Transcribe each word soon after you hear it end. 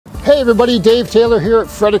Hey everybody, Dave Taylor here at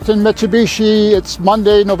Fredericton Mitsubishi. It's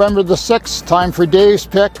Monday, November the 6th, time for Dave's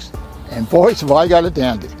Picks, and boys have I got a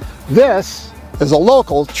dandy. This is a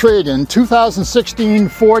local trade-in 2016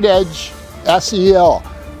 Ford Edge SEL.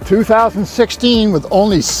 2016 with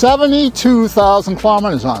only 72,000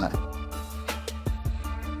 kilometers on it.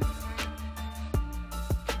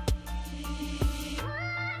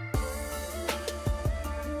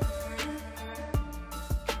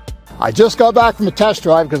 I just got back from a test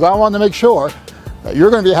drive because I wanted to make sure that you're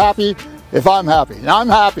going to be happy if I'm happy. And I'm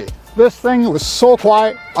happy. This thing was so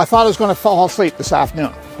quiet, I thought I was going to fall asleep this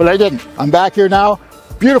afternoon, but I didn't. I'm back here now.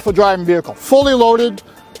 Beautiful driving vehicle, fully loaded,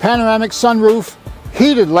 panoramic sunroof,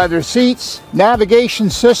 heated leather seats, navigation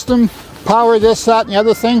system, power this, that, and the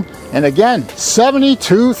other thing. And again,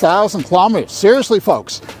 72,000 kilometers. Seriously,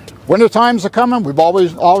 folks, winter times are coming. We've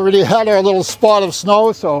already had our little spot of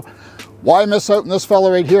snow, so why miss out on this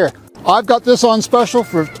fella right here? I've got this on special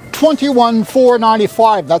for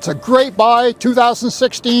 $21,495. That's a great buy,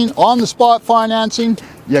 2016 on the spot financing.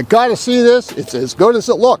 You gotta see this, it's as good as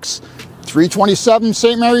it looks. 327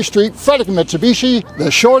 St. Mary Street, Fredericton Mitsubishi, the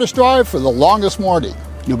shortest drive for the longest warranty.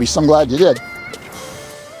 You'll be so glad you did.